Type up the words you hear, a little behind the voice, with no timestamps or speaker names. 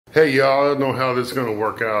Hey y'all, I don't know how this is gonna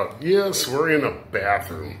work out. Yes, we're in a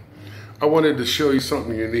bathroom. I wanted to show you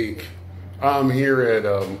something unique. I'm here at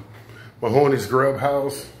Mohoneys Grub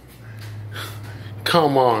House.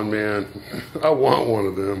 Come on, man. I want one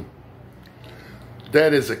of them.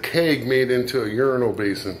 That is a keg made into a urinal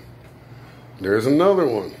basin. There's another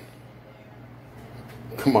one.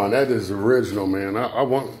 Come on, that is original, man. I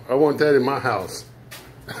want that in my house.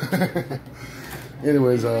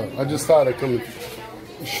 Anyways, I just thought I'd come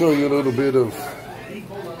show you a little bit of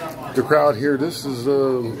the crowd here. This is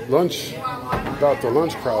lunch, about the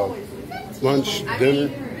lunch crowd. Lunch,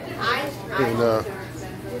 dinner, and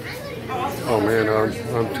oh man,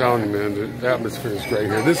 I'm telling you, man, the atmosphere is great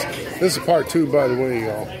here. This is part two, by the way,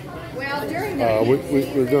 y'all.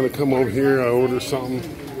 We're gonna come over here. I ordered something.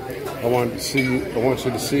 I want you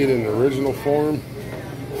to see it in the original form.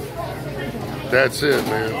 That's it,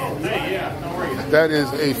 man. That is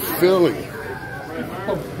a Philly.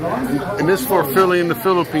 And this is for Philly in the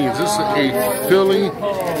Philippines. This is a Philly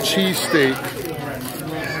cheesesteak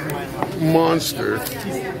monster.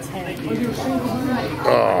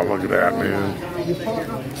 Oh, look at that, man.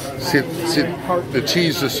 See the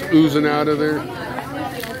cheese just oozing out of there.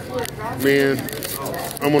 Man,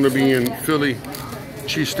 I'm going to be in Philly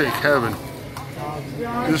cheesesteak heaven.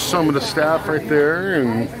 There's some of the staff right there,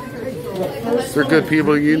 and they're good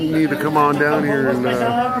people. You need to come on down here and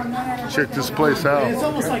check this place out. It's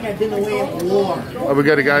almost like I've been away at war. We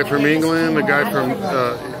got a guy from England, a guy from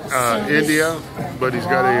India, but he's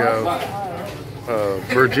got a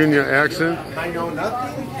Virginia accent. I know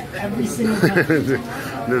nothing. Every single time.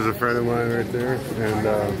 There's a friend of mine right there, and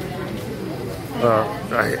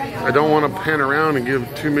I don't want to pan around and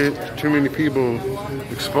give too many people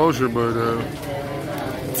exposure, but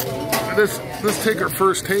let's take our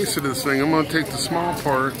first taste of this thing. I'm gonna take the small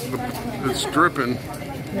part that's dripping,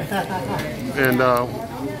 and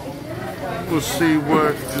we'll see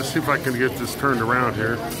just see if I can get this turned around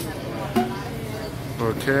here.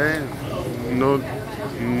 Okay, no.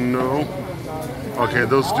 Okay,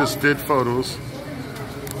 those just did photos,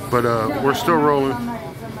 but we're still rolling.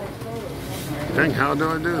 Dang, how do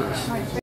I do this?